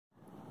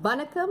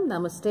Vanakkam,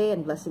 Namaste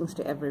and blessings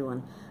to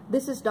everyone.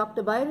 This is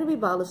Dr. Bairavee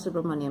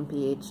Balasubramaniam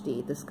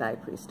PhD, the Sky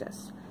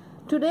Priestess.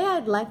 Today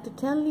I'd like to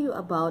tell you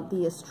about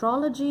the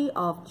astrology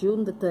of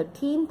June the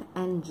 13th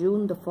and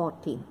June the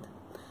 14th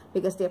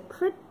because they're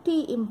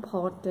pretty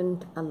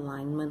important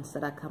alignments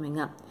that are coming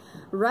up.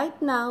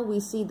 Right now we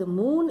see the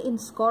moon in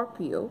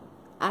Scorpio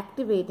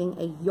activating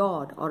a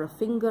yod or a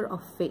finger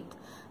of fate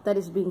that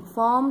is being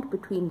formed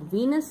between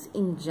Venus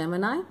in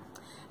Gemini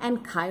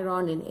and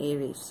Chiron in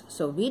Aries.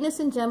 So Venus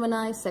in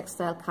Gemini,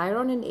 sextile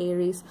Chiron in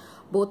Aries,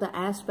 both are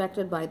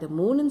aspected by the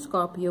moon in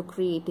Scorpio,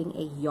 creating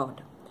a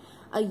yod.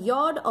 A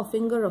yod or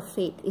finger of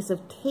fate is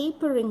a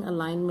tapering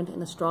alignment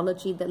in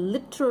astrology that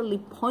literally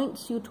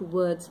points you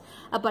towards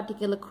a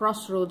particular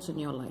crossroads in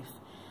your life.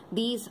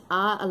 These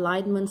are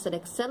alignments that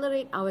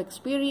accelerate our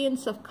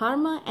experience of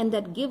karma and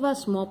that give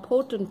us more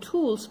potent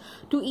tools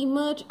to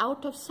emerge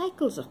out of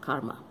cycles of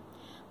karma.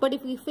 But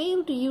if we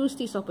fail to use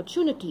these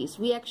opportunities,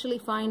 we actually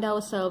find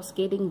ourselves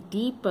getting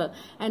deeper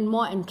and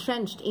more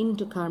entrenched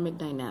into karmic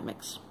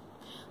dynamics.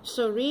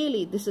 So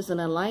really, this is an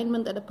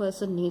alignment that a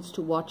person needs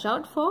to watch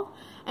out for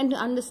and to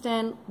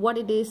understand what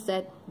it is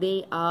that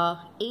they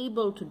are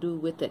able to do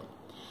with it.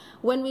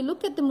 When we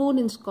look at the moon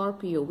in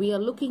Scorpio, we are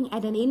looking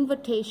at an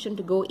invitation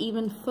to go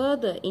even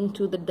further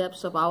into the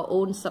depths of our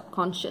own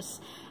subconscious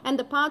and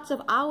the parts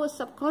of our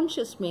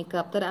subconscious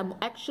makeup that are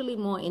actually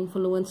more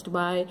influenced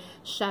by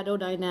shadow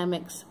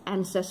dynamics,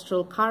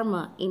 ancestral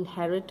karma,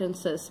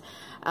 inheritances,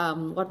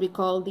 what we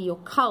call the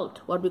occult,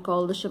 what we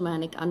call the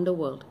shamanic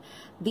underworld.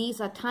 These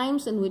are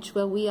times in which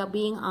where we are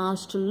being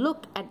asked to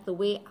look at the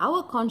way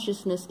our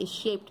consciousness is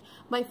shaped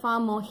by far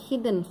more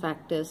hidden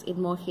factors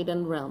in more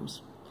hidden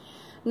realms.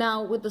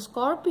 Now, with the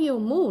Scorpio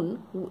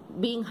moon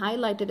being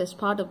highlighted as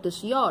part of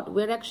this yod,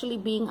 we're actually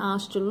being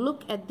asked to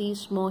look at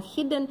these more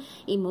hidden,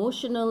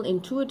 emotional,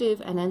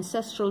 intuitive, and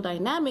ancestral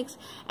dynamics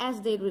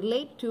as they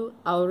relate to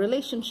our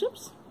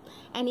relationships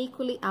and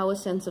equally our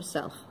sense of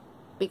self,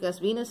 because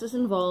Venus is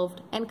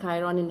involved and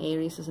Chiron in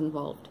Aries is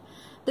involved.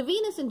 The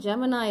Venus in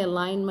Gemini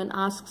alignment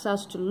asks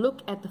us to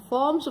look at the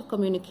forms of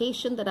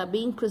communication that are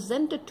being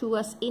presented to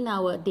us in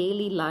our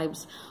daily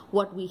lives,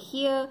 what we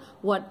hear,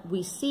 what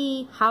we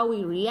see, how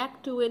we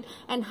react to it,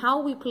 and how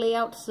we play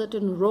out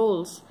certain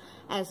roles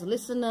as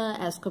listener,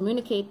 as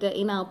communicator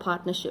in our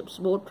partnerships,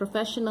 both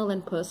professional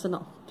and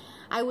personal.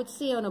 I would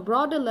say on a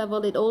broader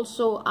level, it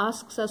also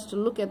asks us to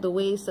look at the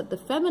ways that the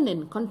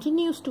feminine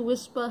continues to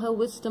whisper her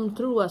wisdom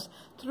through us,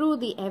 through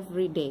the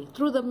everyday,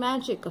 through the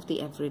magic of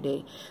the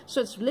everyday.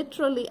 So it's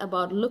literally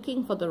about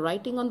looking for the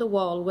writing on the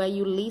wall where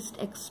you least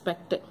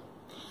expect it.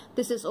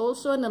 This is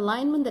also an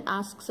alignment that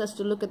asks us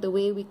to look at the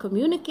way we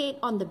communicate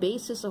on the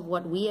basis of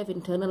what we have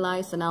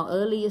internalized in our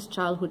earliest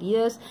childhood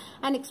years,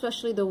 and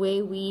especially the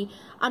way we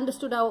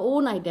understood our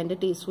own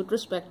identities with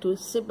respect to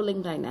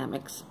sibling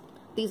dynamics.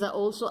 These are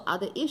also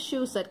other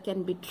issues that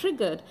can be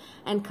triggered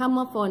and come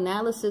up for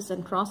analysis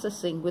and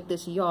processing with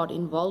this yod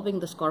involving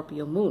the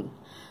Scorpio moon.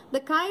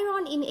 The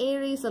Chiron in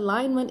Aries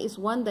alignment is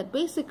one that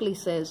basically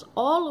says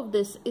all of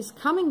this is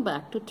coming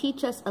back to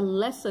teach us a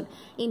lesson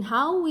in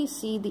how we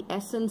see the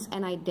essence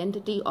and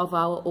identity of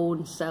our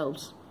own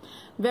selves.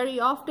 Very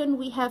often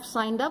we have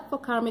signed up for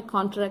karmic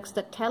contracts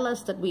that tell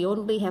us that we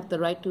only have the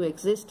right to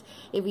exist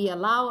if we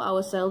allow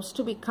ourselves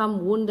to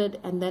become wounded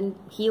and then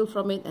heal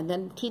from it and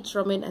then teach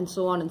from it and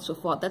so on and so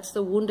forth. That's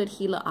the wounded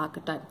healer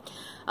archetype.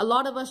 A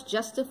lot of us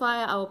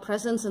justify our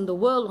presence in the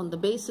world on the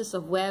basis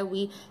of where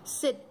we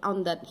sit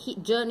on that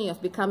journey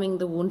of becoming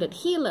the wounded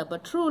healer.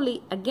 But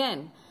truly,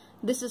 again,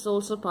 this is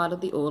also part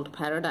of the old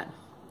paradigm.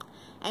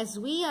 As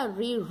we are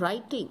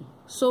rewriting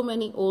so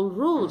many old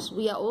rules,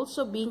 we are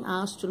also being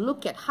asked to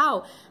look at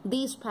how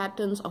these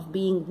patterns of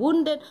being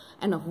wounded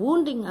and of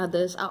wounding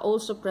others are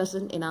also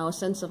present in our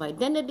sense of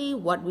identity,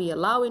 what we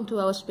allow into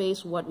our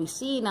space, what we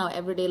see in our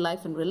everyday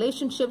life and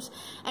relationships,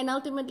 and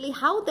ultimately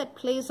how that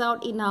plays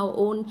out in our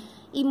own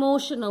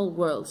emotional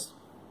worlds.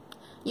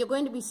 You're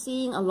going to be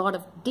seeing a lot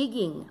of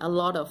digging, a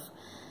lot of,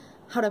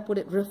 how to put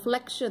it,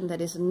 reflection that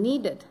is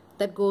needed,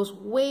 that goes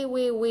way,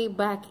 way, way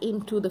back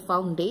into the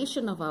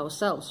foundation of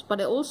ourselves,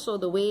 but also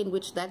the way in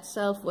which that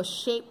self was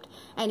shaped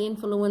and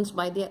influenced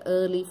by their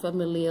early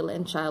familial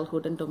and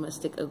childhood and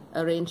domestic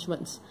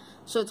arrangements.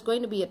 So it's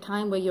going to be a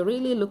time where you're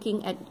really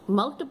looking at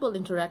multiple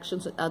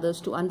interactions with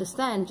others to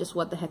understand just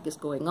what the heck is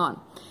going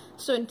on.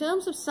 So in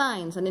terms of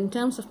signs and in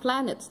terms of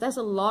planets, there's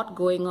a lot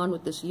going on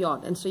with this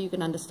yod, and so you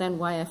can understand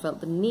why I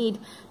felt the need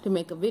to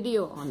make a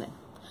video on it.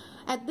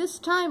 At this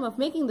time of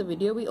making the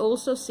video, we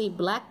also see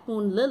Black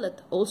Moon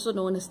Lilith, also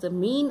known as the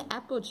mean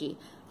apogee,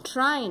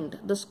 trined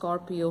the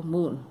Scorpio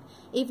moon.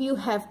 If you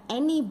have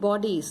any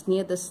bodies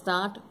near the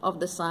start of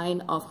the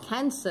sign of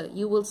Cancer,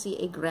 you will see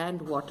a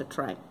Grand Water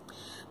Trine.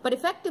 But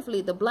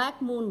effectively, the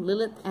Black Moon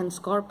Lilith and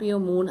Scorpio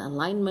moon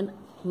alignment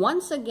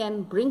once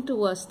again bring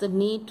to us the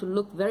need to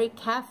look very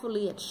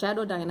carefully at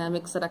shadow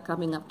dynamics that are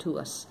coming up to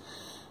us.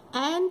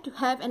 and to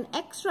have an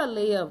extra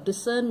layer of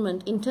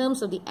discernment in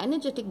terms of the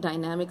energetic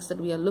dynamics that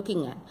we are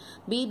looking at,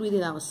 be it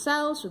within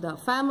ourselves, with our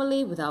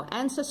family, with our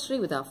ancestry,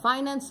 with our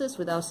finances,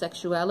 with our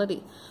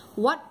sexuality.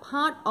 What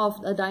part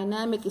of the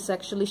dynamic is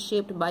actually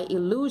shaped by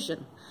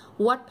illusion?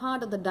 What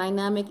part of the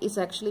dynamic is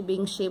actually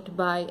being shaped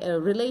by a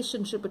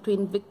relationship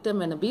between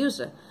victim and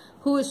abuser?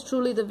 Who is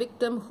truly the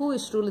victim, who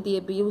is truly the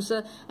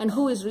abuser, and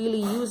who is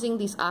really using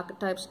these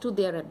archetypes to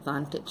their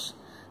advantage?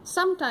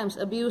 Sometimes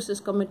abuse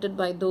is committed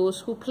by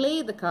those who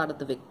play the card of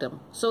the victim.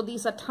 So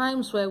these are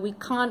times where we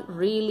can't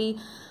really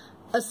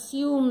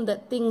assume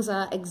that things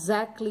are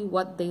exactly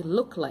what they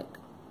look like.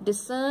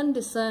 Discern,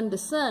 discern,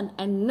 discern,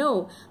 and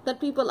know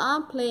that people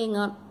are playing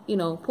out,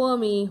 poor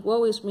me,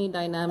 woe is me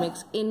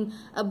dynamics in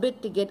a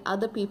bit to get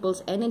other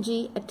people's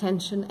energy,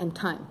 attention, and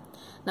time.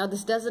 Now,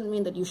 this doesn't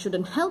mean that you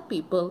shouldn't help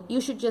people.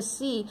 You should just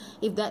see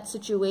if that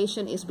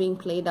situation is being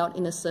played out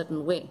in a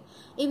certain way.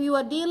 If you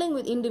are dealing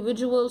with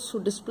individuals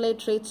who display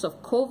traits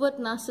of covert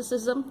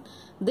narcissism,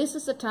 this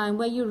is a time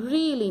where you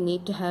really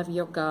need to have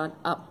your guard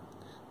up.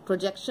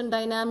 Projection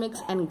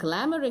dynamics and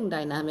glamoring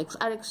dynamics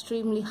are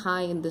extremely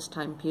high in this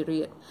time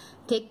period.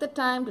 Take the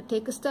time to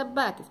take a step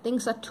back. If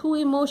things are too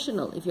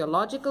emotional, if your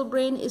logical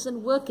brain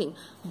isn't working,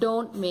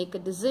 don't make a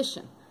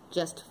decision.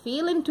 Just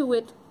feel into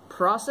it,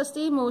 process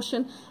the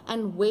emotion,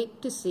 and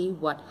wait to see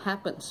what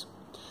happens.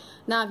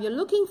 Now, if you're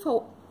looking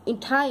for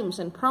times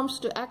and prompts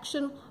to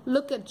action,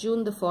 look at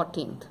June the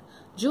 14th.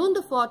 June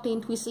the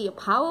 14th, we see a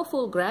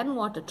powerful Grand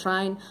Water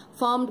Trine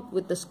formed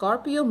with the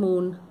Scorpio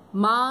Moon,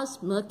 Mars,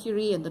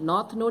 Mercury, and the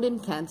North Node in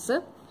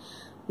Cancer,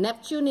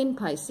 Neptune in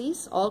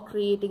Pisces, all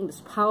creating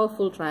this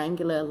powerful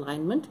triangular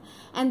alignment.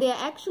 And they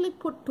are actually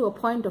put to a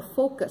point of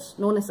focus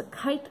known as a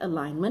kite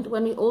alignment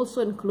when we also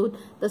include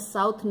the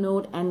South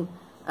Node and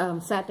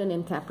Saturn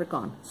in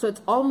Capricorn. So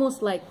it's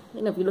almost like,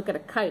 if you look at a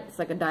kite, it's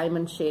like a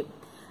diamond shape.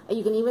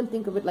 You can even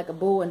think of it like a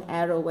bow and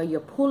arrow where you're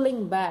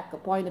pulling back a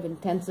point of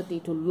intensity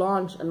to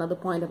launch another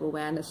point of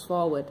awareness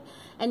forward.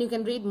 And you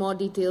can read more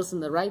details in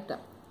the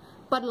write-up.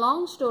 But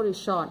long story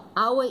short,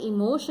 our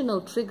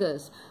emotional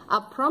triggers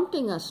are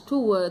prompting us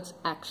towards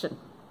action.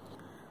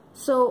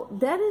 So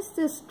there is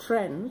this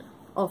trend,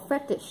 or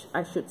fetish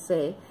I should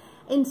say,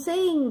 in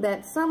saying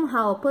that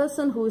somehow a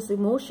person who is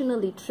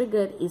emotionally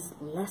triggered is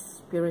less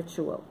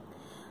spiritual.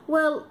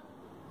 Well,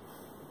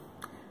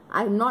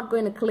 I'm not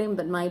going to claim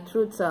that my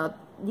truths are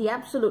the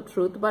absolute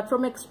truth, but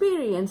from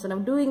experience, and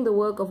I'm doing the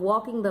work of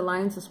walking the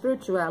lines of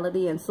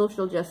spirituality and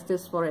social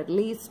justice for at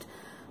least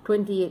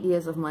 28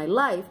 years of my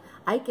life,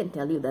 I can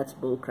tell you that's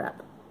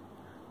bullcrap.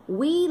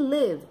 We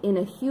live in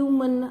a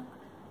human,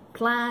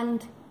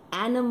 plant,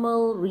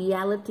 animal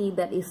reality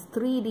that is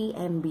 3D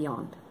and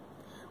beyond.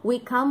 We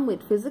come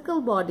with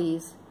physical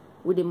bodies,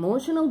 with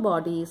emotional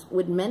bodies,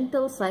 with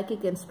mental,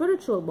 psychic, and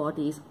spiritual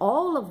bodies,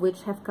 all of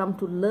which have come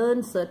to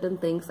learn certain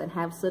things and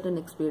have certain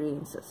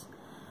experiences.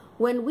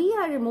 When we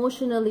are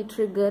emotionally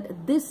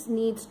triggered, this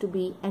needs to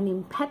be an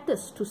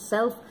impetus to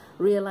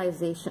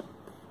self-realization.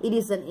 It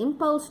is an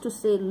impulse to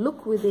say,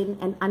 look within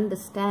and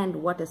understand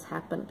what has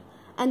happened,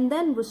 and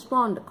then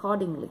respond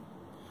accordingly.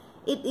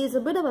 It is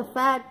a bit of a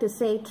fad to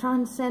say,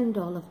 transcend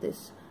all of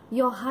this.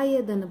 You're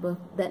higher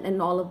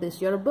than all of this.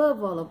 You're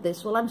above all of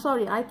this. Well, I'm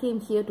sorry, I came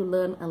here to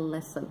learn a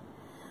lesson.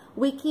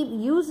 We keep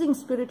using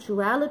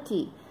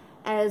spirituality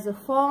as a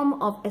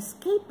form of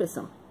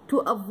escapism to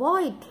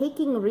avoid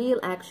taking real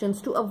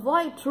actions, to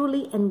avoid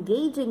truly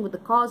engaging with the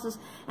causes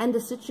and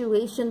the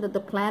situation that the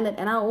planet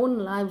and our own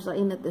lives are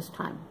in at this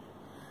time.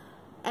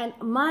 And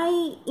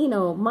my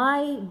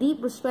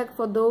deep respect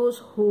for those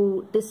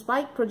who,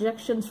 despite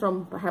projections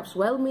from perhaps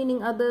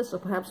well-meaning others, or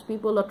perhaps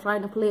people are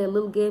trying to play a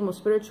little game of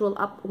spiritual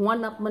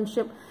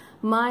one-upmanship,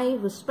 my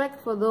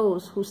respect for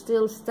those who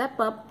still step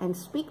up and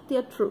speak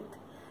their truth,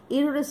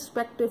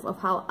 irrespective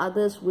of how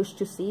others wish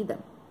to see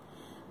them.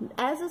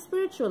 As a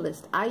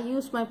spiritualist, I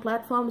use my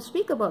platform to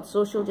speak about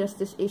social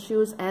justice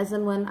issues as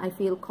and when I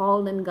feel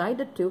called and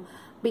guided to,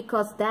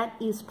 because that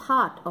is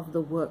part of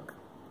the work.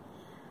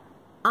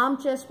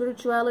 Armchair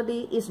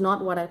spirituality is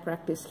not what I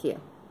practice here.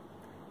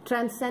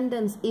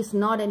 Transcendence is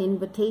not an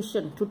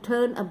invitation to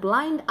turn a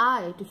blind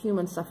eye to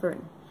human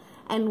suffering.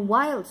 And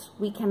whilst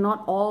we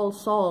cannot all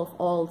solve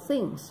all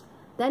things,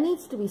 there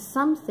needs to be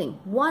something,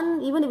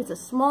 even if it's a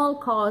small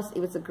cause,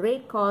 if it's a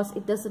great cause,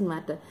 it doesn't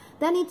matter.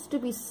 There needs to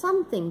be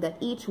something that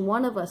each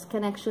one of us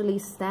can actually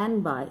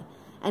stand by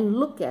and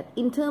look at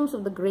in terms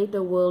of the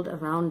greater world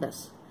around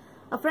us.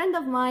 A friend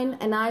of mine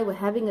and I were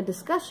having a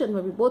discussion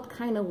where we both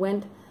kind of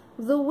went,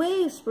 the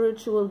way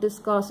spiritual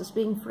discourse is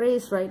being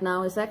phrased right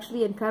now is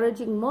actually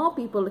encouraging more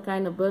people to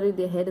kind of bury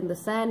their head in the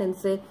sand and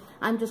say,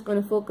 I'm just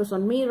going to focus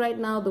on me right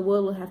now, the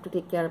world will have to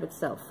take care of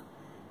itself.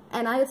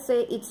 And I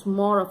say it's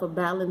more of a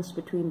balance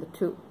between the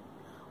two.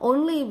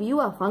 Only if you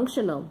are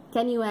functional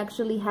can you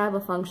actually have a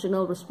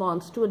functional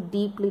response to a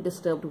deeply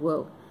disturbed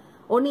world.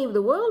 Only if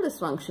the world is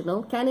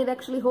functional can it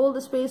actually hold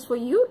the space for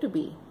you to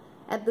be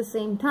at the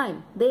same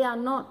time. They are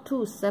not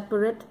two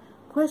separate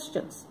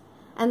questions.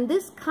 And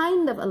this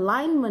kind of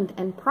alignment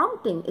and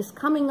prompting is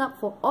coming up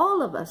for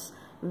all of us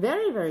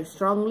very, very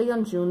strongly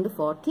on June the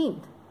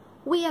 14th.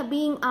 We are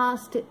being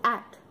asked to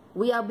act.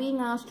 We are being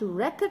asked to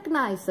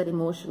recognize that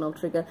emotional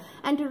trigger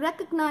and to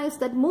recognize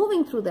that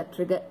moving through that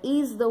trigger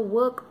is the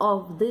work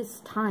of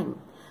this time.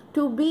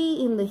 To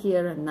be in the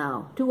here and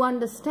now, to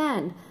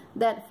understand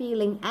that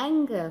feeling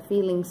anger,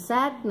 feeling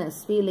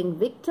sadness, feeling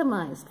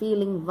victimized,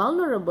 feeling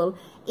vulnerable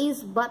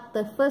is but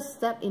the first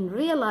step in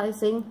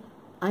realizing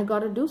I got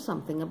to do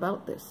something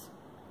about this.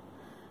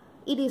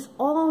 It is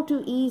all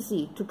too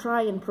easy to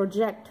try and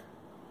project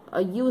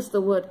or use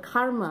the word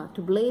karma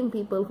to blame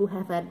people who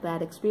have had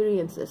bad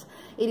experiences.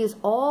 It is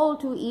all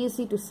too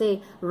easy to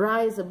say,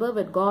 rise above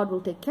it, God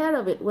will take care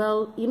of it.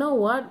 Well, you know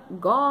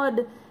what?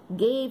 God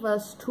gave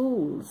us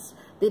tools.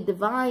 The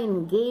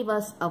divine gave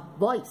us a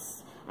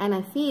voice. And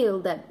I feel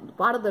that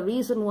part of the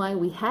reason why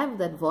we have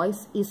that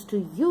voice is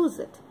to use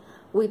it.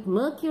 With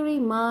Mercury,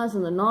 Mars,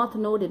 and the North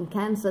Node in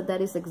Cancer, that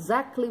is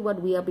exactly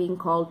what we are being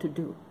called to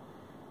do.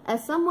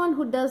 As someone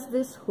who does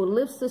this, who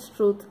lives this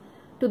truth,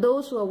 to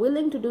those who are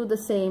willing to do the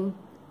same,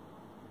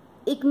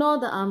 ignore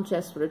the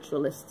armchair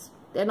spiritualists.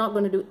 They're not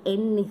going to do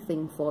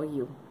anything for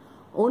you.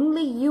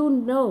 Only you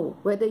know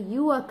whether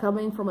you are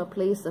coming from a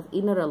place of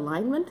inner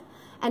alignment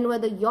and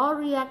whether your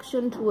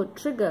reaction to a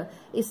trigger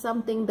is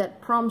something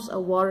that prompts a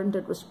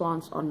warranted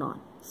response or not.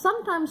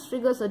 Sometimes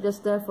triggers are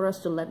just there for us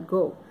to let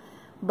go.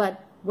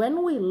 But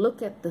when we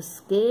look at the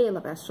scale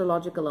of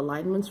astrological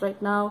alignments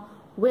right now,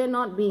 we're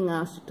not being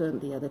asked to turn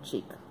the other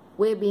cheek.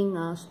 We're being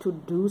asked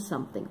to do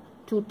something,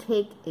 to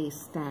take a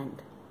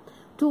stand.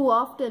 Too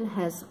often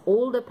has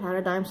older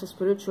paradigms of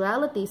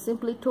spirituality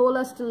simply told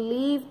us to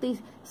leave the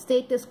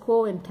status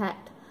quo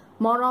intact.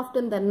 More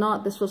often than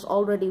not, this was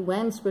already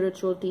when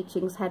spiritual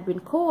teachings had been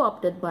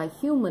co-opted by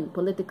human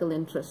political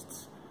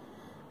interests.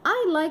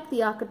 I like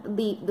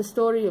the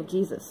story of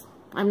Jesus.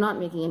 I'm not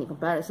making any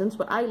comparisons,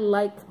 but I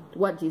like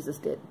what Jesus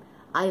did.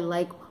 I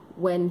like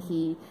when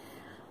he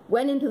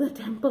went into the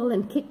temple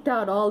and kicked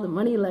out all the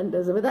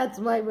moneylenders. I mean, that's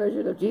my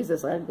version of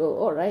Jesus. I'd go,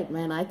 all right,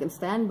 man, I can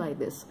stand by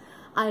this.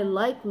 I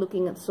like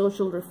looking at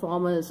social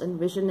reformers and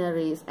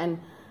visionaries and,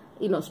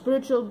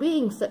 spiritual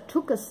beings that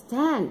took a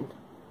stand,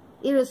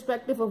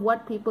 irrespective of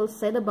what people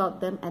said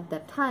about them at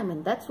that time.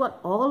 And that's what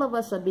all of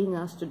us are being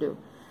asked to do.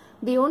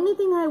 The only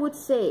thing I would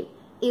say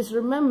is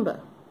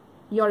remember,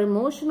 your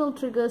emotional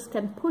triggers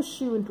can push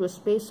you into a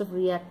space of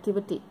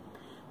reactivity.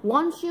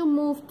 Once you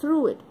move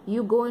through it,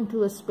 you go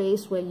into a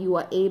space where you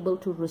are able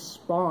to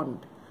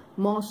respond,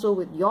 more so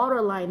with your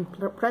aligned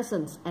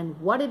presence and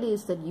what it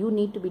is that you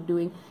need to be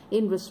doing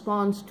in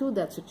response to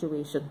that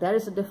situation. There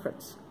is a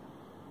difference.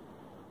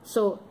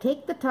 So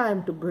take the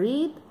time to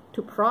breathe,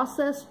 to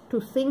process,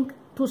 to think,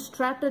 to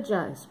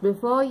strategize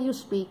before you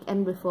speak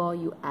and before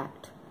you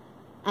act.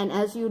 And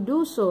as you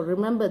do so,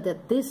 remember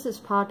that this is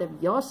part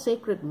of your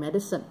sacred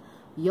medicine,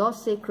 your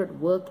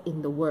sacred work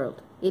in the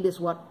world. It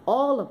is what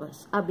all of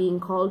us are being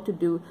called to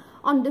do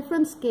on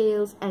different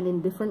scales and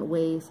in different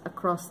ways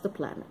across the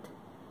planet.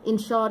 In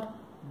short,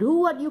 do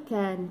what you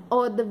can,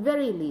 or at the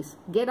very least,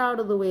 get out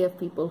of the way of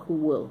people who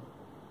will.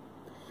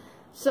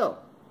 So,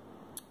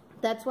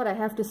 that's what I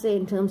have to say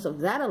in terms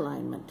of that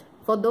alignment.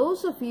 For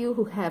those of you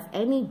who have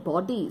any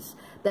bodies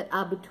that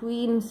are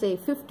between, say,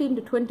 15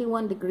 to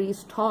 21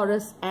 degrees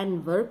Taurus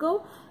and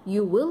Virgo,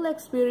 you will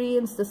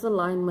experience this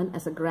alignment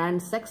as a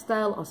grand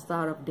sextile or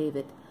Star of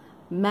David.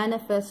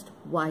 Manifest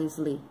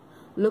wisely.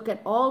 Look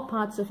at all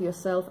parts of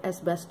yourself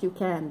as best you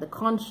can, the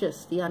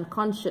conscious, the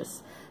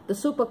unconscious, the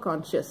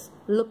superconscious.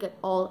 Look at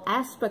all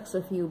aspects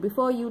of you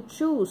before you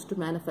choose to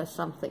manifest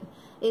something.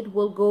 It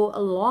will go a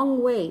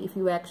long way if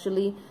you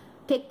actually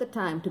take the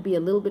time to be a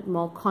little bit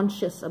more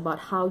conscious about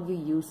how you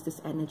use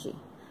this energy.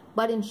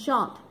 But in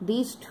short,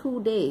 these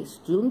 2 days,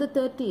 June the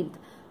 13th,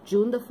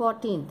 June the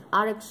 14th,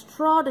 are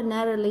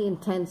extraordinarily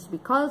intense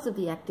because of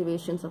the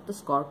activations of the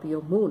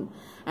Scorpio Moon.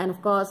 And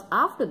of course,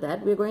 after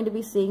that, we're going to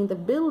be seeing the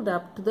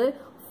build-up to the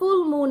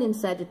full moon in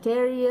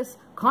Sagittarius,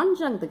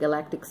 conjunct the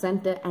Galactic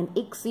Center and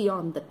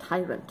Ixion, the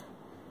Tyrant.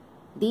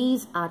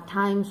 These are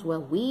times where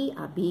we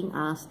are being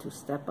asked to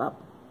step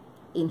up,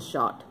 in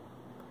short.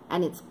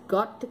 And it's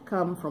got to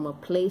come from a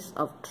place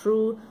of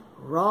true,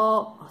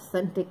 raw,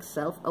 authentic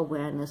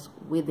self-awareness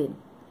within.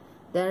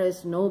 There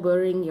is no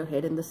burying your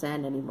head in the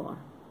sand anymore.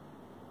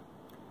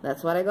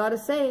 That's what I gotta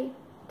say.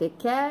 Take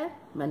care.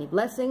 Many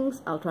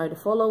blessings. I'll try to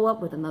follow up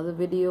with another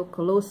video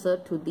closer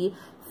to the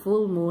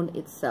full moon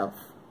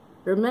itself.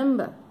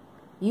 Remember,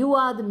 you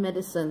are the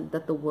medicine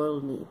that the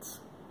world needs.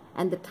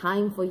 And the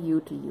time for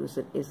you to use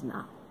it is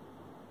now.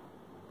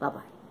 Bye-bye.